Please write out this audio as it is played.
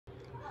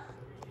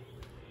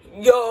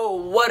Yo,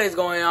 what is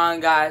going on,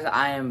 guys?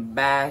 I am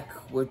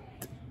back with,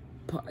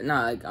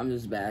 I'm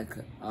just back.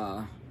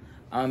 I'm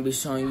gonna be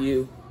showing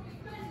you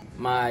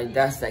my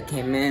desk that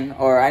came in,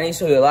 or I need to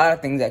show you a lot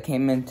of things that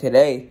came in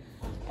today.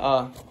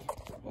 Whoa.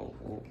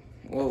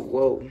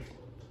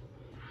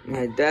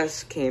 My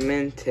desk came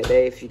in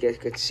today, if you guys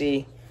could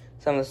see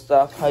some of the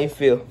stuff. How you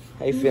feel?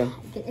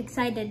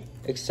 Excited.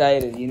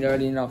 Excited, you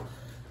already know.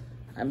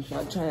 I'm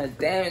not trying to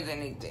damage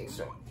anything,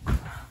 so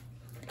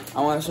I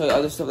want to show you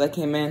other stuff that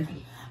came in.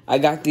 I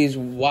got these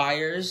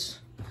wires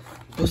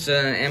posted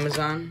on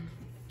Amazon.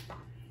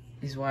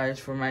 These wires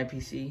for my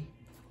PC.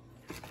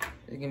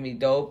 They're gonna be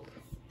dope.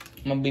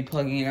 I'm gonna be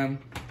plugging them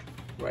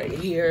right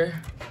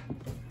here.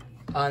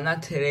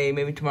 Not today,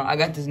 maybe tomorrow. I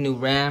got this new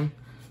RAM.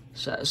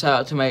 Shout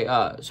out to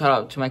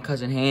my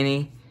cousin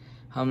Hanny.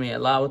 Helped me a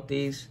lot with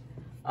these.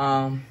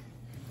 I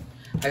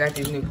got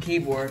this new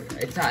keyboard.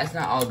 It's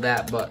not all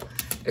that, but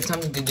it's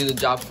something to do the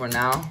job for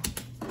now.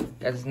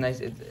 It's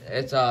nice.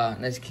 It's a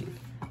nice key.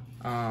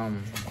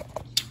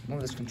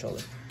 Move this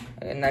controller.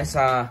 A nice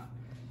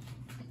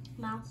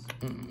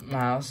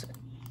mouse.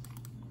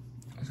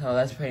 So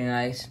that's pretty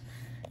nice.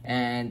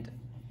 And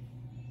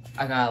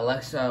I got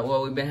Alexa.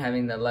 Well, we've been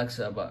having the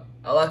Alexa, but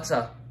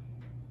Alexa,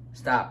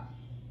 stop.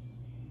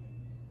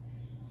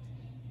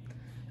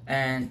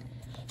 And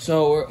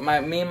so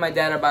me and my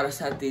dad are about to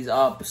set these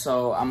up.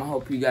 So I'm gonna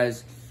hope you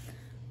guys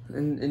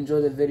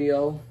enjoy the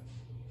video.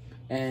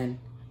 And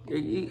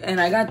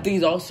I got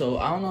these also.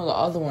 I don't know what the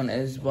other one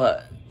is,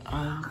 but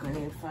I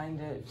need to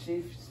find it.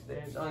 See,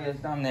 oh yeah, it's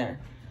down there.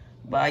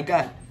 But I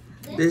got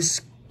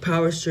this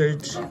power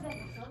surge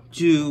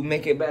to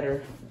make it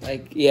better.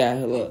 Like, yeah,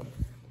 look.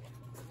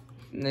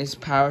 Nice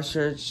power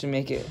surge to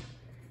make it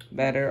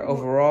better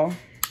overall.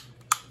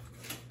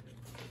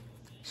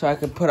 So I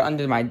could put it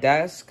under my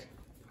desk,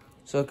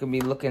 so it could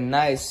be looking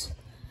nice.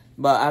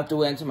 But I have to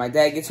wait until my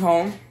dad gets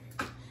home.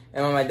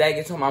 And when my dad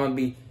gets home, I'm gonna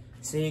be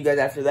seeing you guys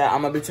after that.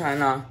 I'm gonna be trying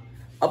to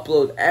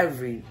upload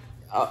every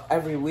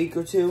week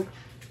or two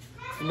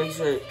to make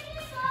sure.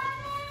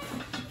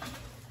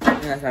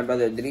 And that's my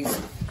brother Idris.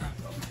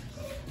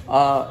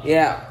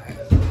 Yeah.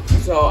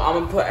 So I'm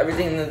gonna put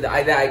everything that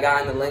I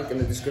got in the link in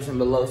the description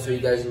below, so you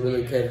guys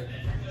really could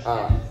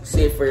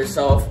see it for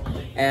yourself.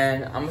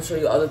 And I'm gonna show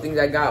you other things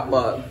I got,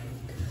 but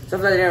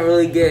stuff that I didn't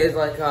really get is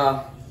like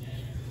I'm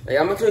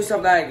gonna show you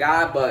stuff that I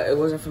got, but it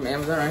wasn't from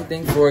Amazon or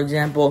anything. For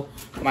example,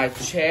 my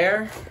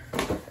chair.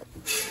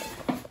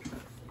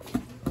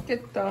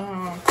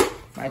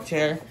 My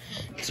chair.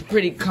 It's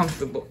pretty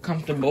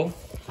comfortable.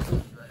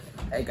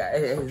 It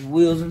has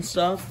wheels and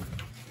stuff.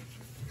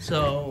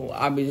 So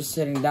I'll be just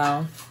sitting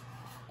down,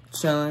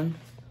 chilling,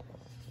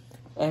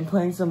 and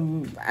playing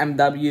some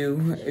MW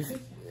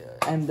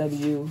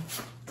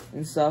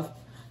and stuff.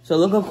 So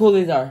look how cool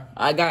these are.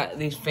 I got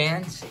these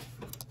fans.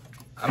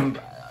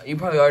 You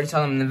probably already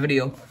saw them in the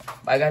video,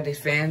 but I got these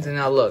fans, and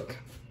now look.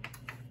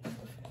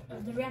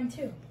 The RAM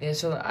too. Yeah,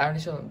 so I already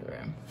showed them the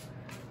RAM.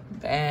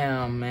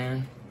 Bam,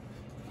 man.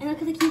 And look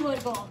at the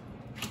keyboard ball.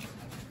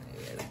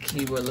 Yeah, the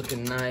keyboard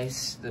looking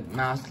nice. The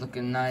mouse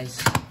looking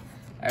nice.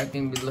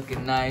 Everything be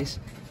looking nice.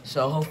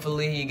 So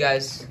hopefully you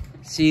guys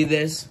see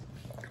this.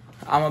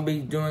 I'm gonna be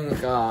doing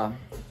like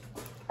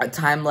a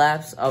time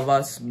lapse of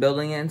us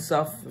building it and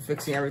stuff,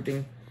 fixing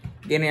everything,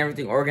 getting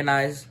everything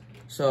organized.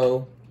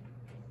 So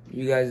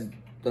you guys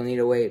don't need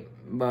to wait.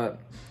 But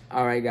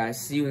alright guys,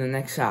 see you in the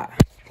next shot.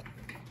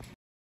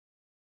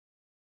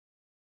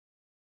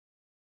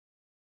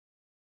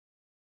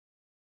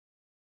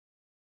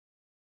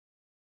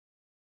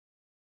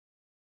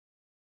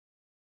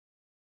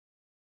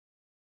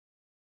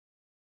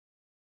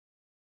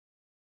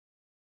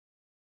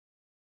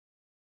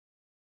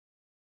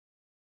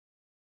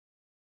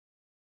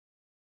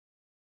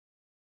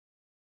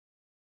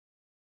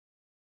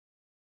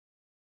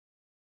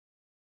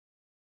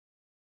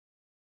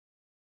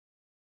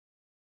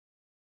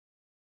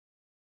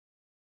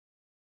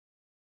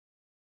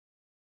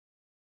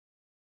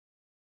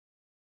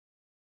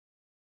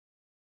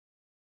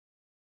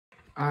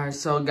 Alright,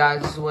 so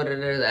guys, this is what it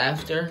is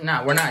after.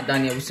 We're not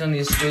done yet. We still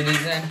need to screw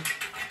these in.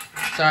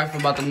 Sorry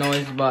about the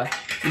noise, but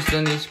we still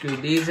need to screw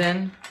these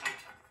in.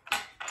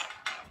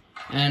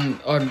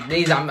 Or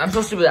these, I'm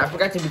so stupid. I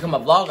forgot to become a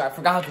vlogger. I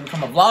forgot how to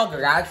become a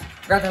vlogger, guys. I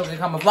forgot how to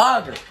become a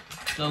vlogger.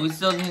 So we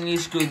still need to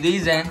screw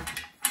these in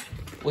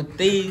with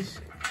these.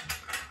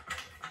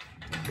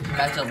 To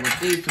match up with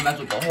these, to match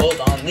with the holes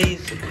on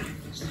these.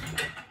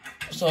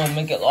 So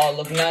make it all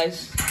look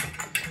nice.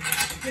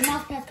 Your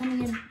mouse pad's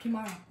coming in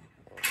tomorrow.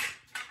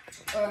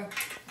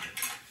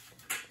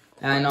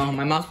 And I know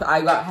my mouse. I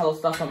got hella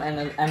stuff from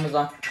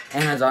Amazon.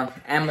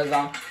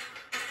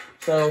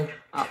 So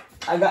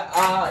I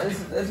got this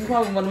is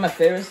probably one of my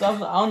favorite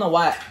stuff. I don't know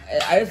why.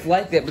 I just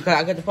liked it because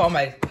I got to put all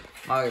my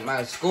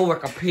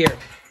schoolwork up here.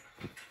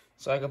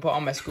 So I can put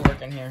all my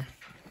schoolwork in here.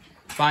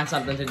 Find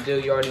something to do.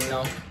 You already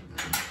know.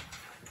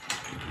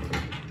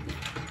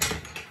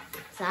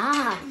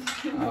 Stop.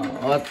 Oh,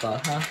 what the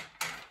huh?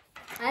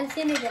 I'm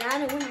sitting there. I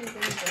don't want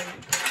anything.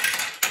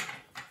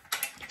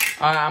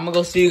 Alright, I'm gonna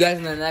go see you guys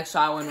in the next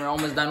shot when we're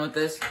almost done with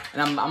this.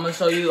 And I'm gonna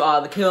show you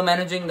the cable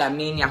managing that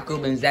me and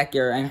Yaqub and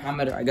Zakir and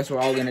Hamid, I guess we're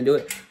all gonna do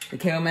it. The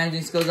cable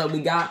managing skills that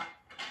we got.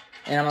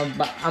 And I don't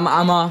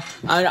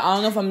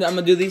know if I'm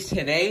gonna do these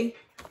today.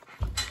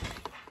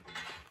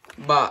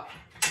 But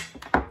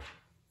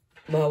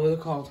what's it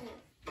called?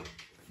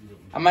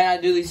 I might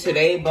not do these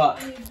today, but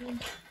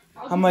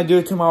I might do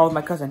it tomorrow with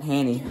my cousin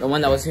Hanny, the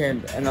one that was here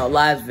in the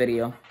last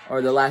video,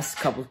 or the last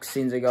couple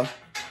scenes ago.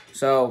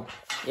 So,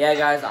 yeah,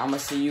 guys, I'm gonna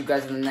see you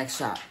guys in the next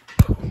shot.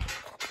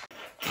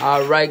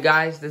 Alright,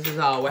 guys, this is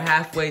we're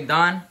halfway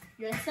done.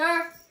 Yes,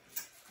 sir.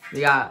 We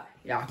got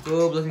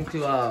Yaqub listening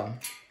to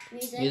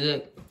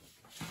music.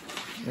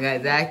 We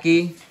got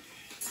Zaki.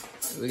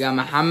 We got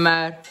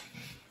Muhammad.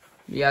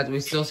 We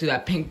still see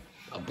that pink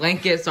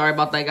blanket. Sorry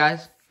about that,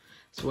 guys.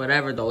 It's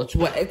whatever though.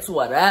 It's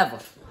whatever.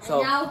 So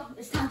and now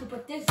it's time to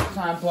put this. It's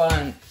time to put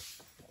on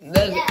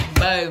this,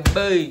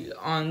 baby,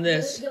 on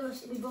this.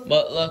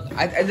 But look,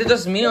 is it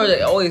just me or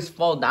they always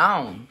fall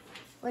down?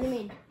 What do you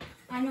mean?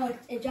 I know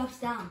it drops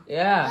down.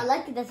 Yeah. I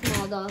like it that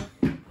small though.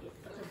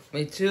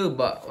 Me too,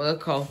 but what's it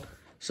called?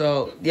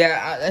 So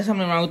yeah, there's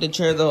something wrong with the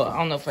chair though. I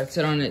don't know if I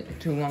sit on it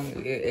too long.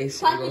 It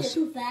Probably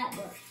too fat,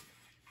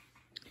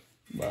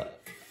 but.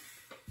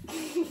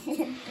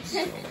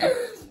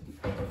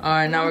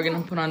 Alright, now we're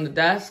gonna put on the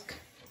desk.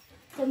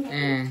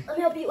 And let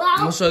me help you I'm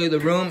gonna show you the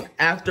room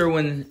after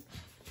when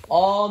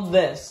all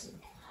this.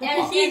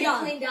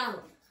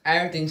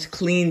 Everything's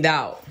cleaned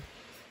out.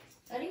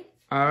 Ready?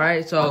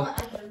 Alright, so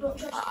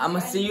I'm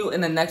gonna see you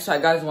in the next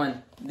shot, guys,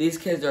 when these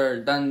kids are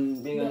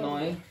done being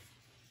annoying.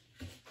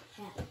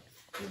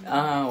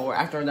 Or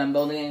after we're done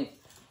building it.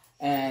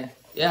 And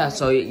yeah,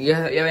 so you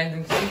have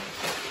anything to say?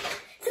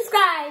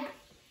 Subscribe.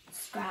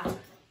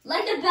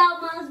 Like the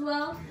bell as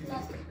well.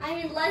 I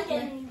mean, like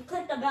it and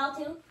click the bell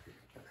too.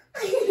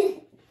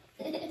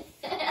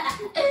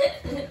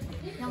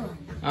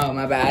 Oh,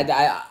 my bad.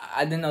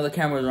 I didn't know the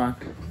camera was wrong.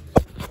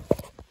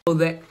 So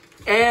the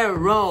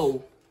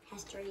arrow.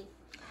 Has 3.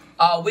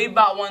 We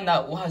bought one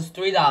that has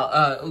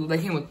 $3. They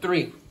came with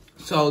 3.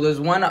 So there's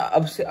one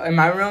upstairs in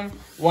my room,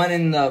 one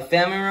in the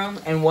family room,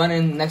 and one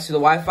in next to the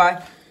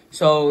Wi-Fi.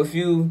 So if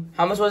you,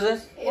 how much was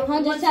this?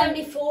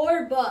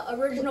 174, but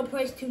original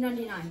price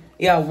 $2.99.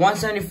 Yeah,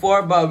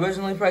 174, but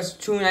originally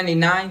priced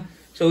 $2.99.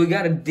 So we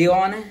got a deal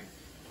on it.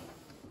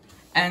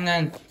 And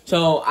then,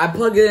 so I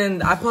plug in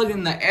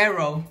the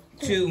arrow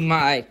to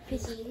my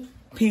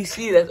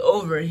PC that's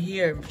over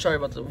here. Sorry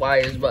about the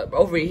wires, but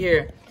over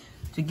here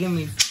to give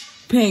me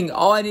ping.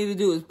 All I need to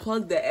do is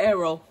plug the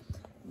arrow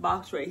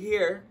box right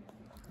here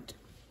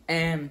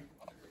and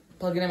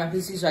plug it in my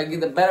PC so I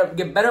get better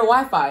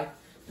Wi-Fi,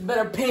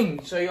 better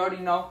ping. So you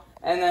already know.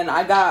 And then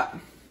I got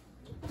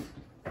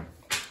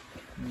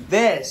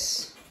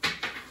this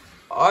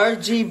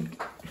RGB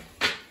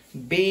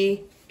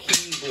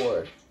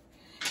keyboard.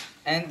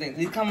 And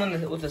these come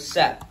with a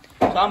set.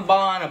 So I'm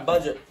balling on a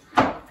budget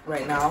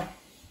right now.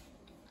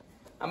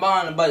 I'm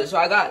balling on a budget. So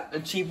I got the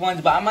cheap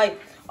ones, but I might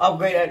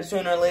upgrade it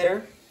sooner or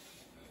later.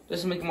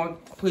 Just to make it more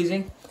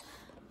pleasing.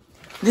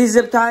 These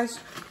zip ties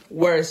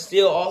were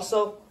steel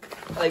also.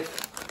 Like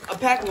a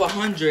pack of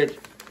 100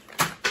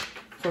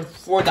 for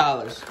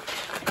 $4.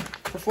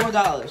 For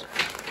 $4.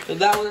 So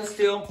that was a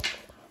steal.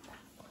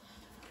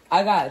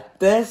 I got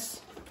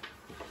this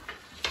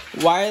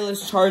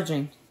wireless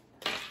charging.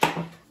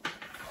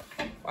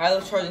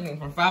 Wireless charging thing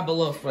from Five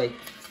Below for like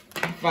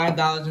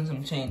 $5 and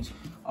some change.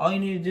 All you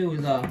need to do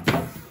is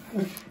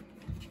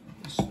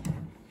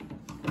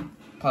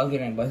plug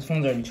it in, but his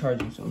phone's already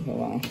charging, so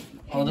hold on.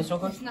 Hold this real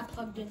quick. It's not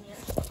plugged in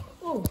yet.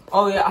 Ooh.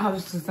 Oh yeah,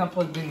 it's not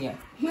plugged in yet.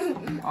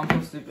 I'm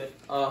so stupid.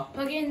 Plug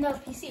it in the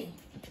PC.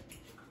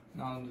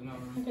 No.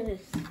 Look at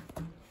this.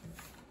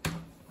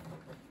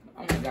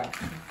 Oh my god.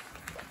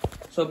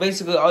 So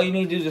basically, all you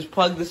need to do is just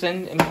plug this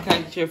in and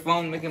connect it to your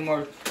phone, make it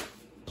more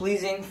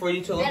pleasing for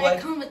you to look like.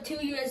 It comes with 2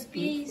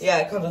 USBs. Yeah,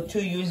 it comes with 2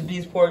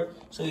 USBs port,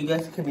 so you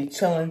guys could be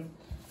chilling.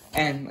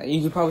 And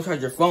you could probably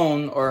charge your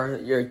phone or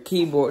your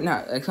keyboard.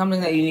 Not like something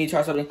that you need to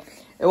charge something.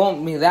 It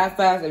won't be that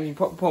fast if you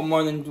put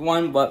more than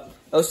one, but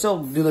it'll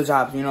still do the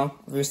job. You know,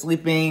 if you're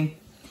sleeping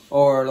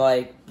or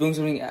like doing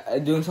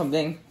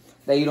something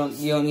that you don't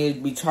need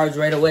to be charged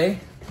right away,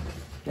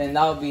 then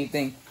that would be a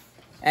thing.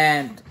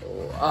 And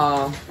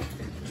I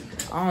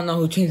don't know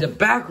who changed the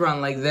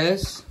background like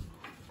this,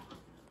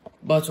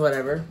 but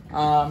whatever.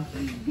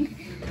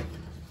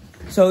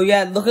 So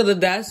yeah, look at the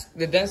desk.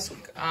 The desk,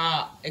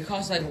 it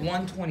costs like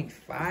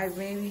 $125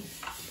 maybe.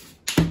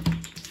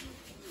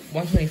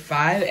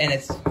 $125, and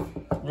it's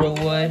real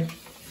wood,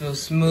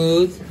 feels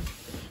smooth,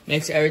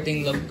 makes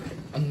everything look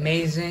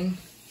amazing.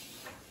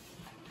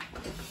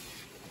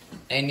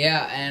 And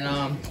yeah, and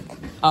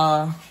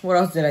what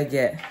else did I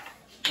get?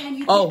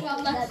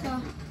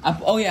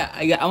 Oh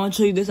yeah, I want to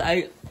show you this.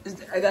 I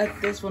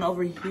got this one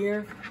over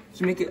here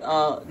to make it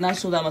not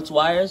show that much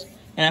wires,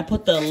 and I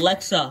put the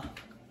Alexa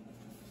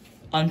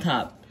on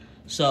top,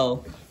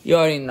 so you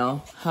already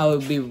know how it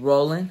would be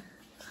rolling,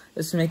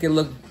 just to make it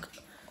look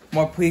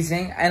more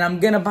pleasing. And I'm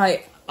gonna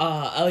buy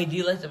LED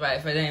lights if I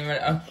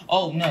didn't.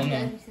 Oh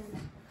no,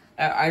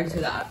 I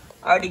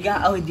already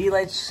got LED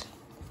lights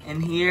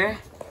in here.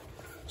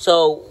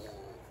 So,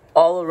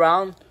 all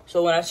around.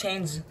 So when I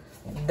change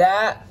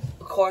that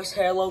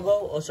Corsair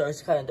logo, oh sorry,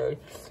 it's kind of dirty.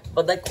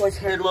 But that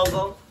Corsair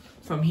logo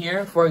from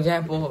here, for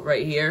example,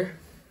 right here.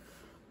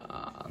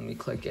 Let me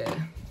click it.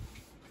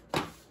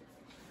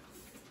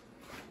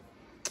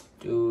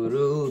 Do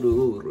do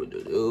do do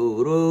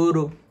do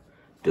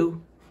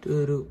do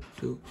do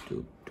do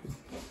do.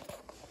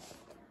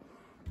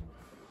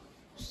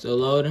 Still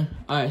loading.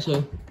 All right,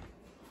 so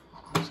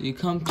you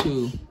come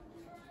to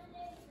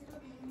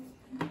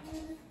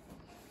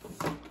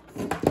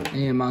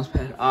your mouse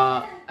pad.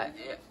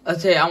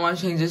 Let's say I want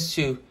to change this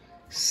to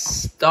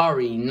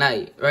Starry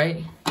Night,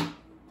 right?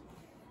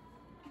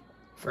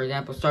 For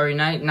example, Starry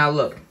Night. Now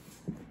look.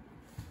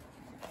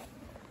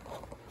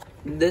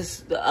 The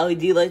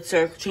LED lights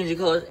are changing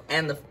colors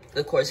and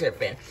the Corsair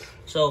fan.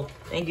 So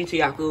thank you to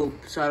Yakub.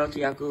 Shout out to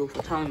Yakub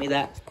for telling me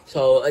that.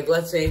 So like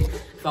let's say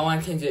if I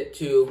want to change it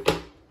to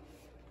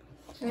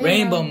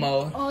rainbow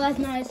mode. Oh, that's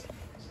nice.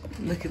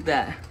 Look at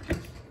that.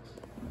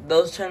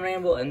 Those turn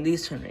rainbow and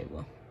these turn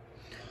rainbow.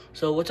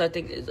 So which I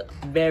think is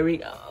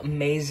very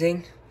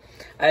amazing.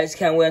 I just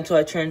can't wait until I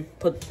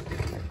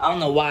I don't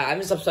know why. I'm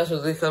just obsessed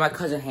with this because my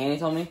cousin Hanny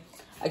told me.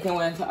 I can't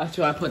wait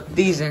until I put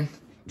these in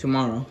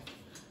tomorrow.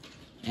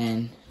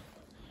 And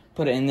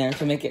put it in there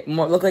to make it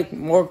look like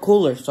more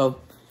cooler. So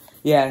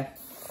yeah,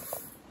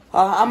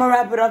 I'm gonna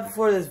wrap it up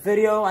for this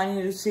video. I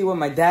need to see what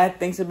my dad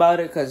thinks about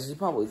it because he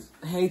probably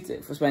hates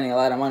it for spending a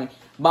lot of money.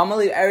 But I'm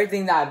gonna leave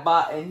everything that I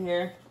bought in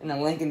here in the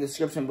link in the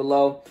description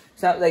below.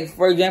 So like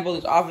for example,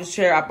 this office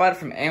chair I bought it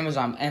from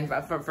Amazon, and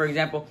for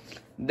example,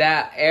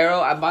 that arrow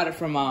I bought it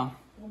from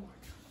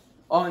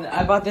and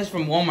I bought this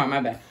from Walmart.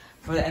 My bad.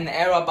 And the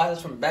arrow I bought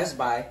this from Best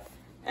Buy.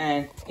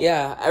 And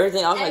yeah,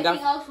 everything else I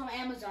got from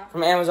Amazon.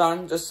 From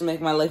Amazon, just to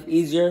make my life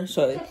easier.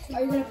 So,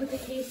 are you gonna put the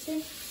case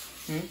in?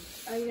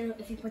 Are you gonna?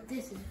 If you put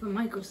this, it's from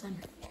Micro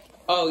Center.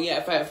 Oh yeah,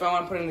 if I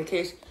want to put it in the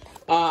case,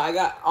 I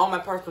got all my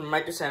parts from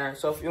Micro Center.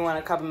 So if you want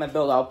to copy my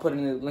build, I'll put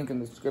in the link in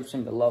the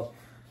description below.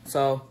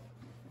 So,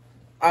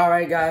 all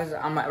right, guys,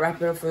 I might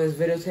wrap it up for this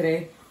video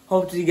today.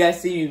 Hope to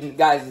see you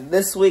guys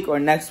this week or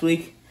next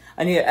week.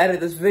 I need to edit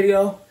this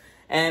video,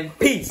 and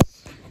peace.